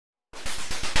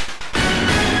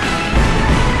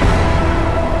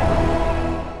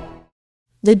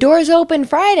The doors open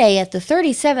Friday at the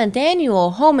 37th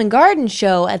Annual Home and Garden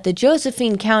Show at the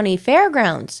Josephine County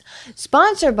Fairgrounds,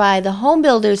 sponsored by the Home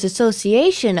Builders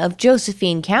Association of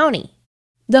Josephine County.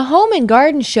 The Home and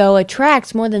Garden Show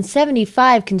attracts more than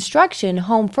 75 construction,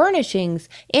 home furnishings,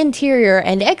 interior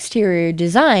and exterior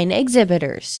design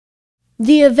exhibitors.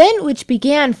 The event, which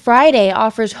began Friday,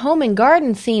 offers home and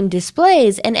garden themed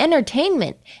displays and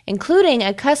entertainment, including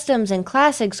a customs and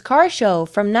classics car show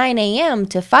from 9 a.m.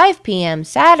 to 5 p.m.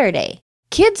 Saturday.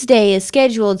 Kids Day is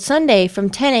scheduled Sunday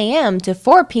from 10 a.m. to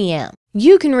 4 p.m.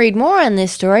 You can read more on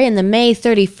this story in the May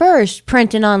 31st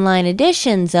print and online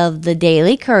editions of the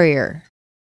Daily Courier.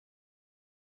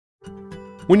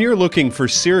 When you're looking for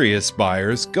serious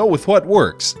buyers, go with what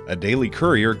works, a Daily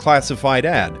Courier classified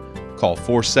ad. Call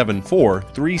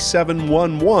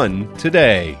 474-3711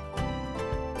 today.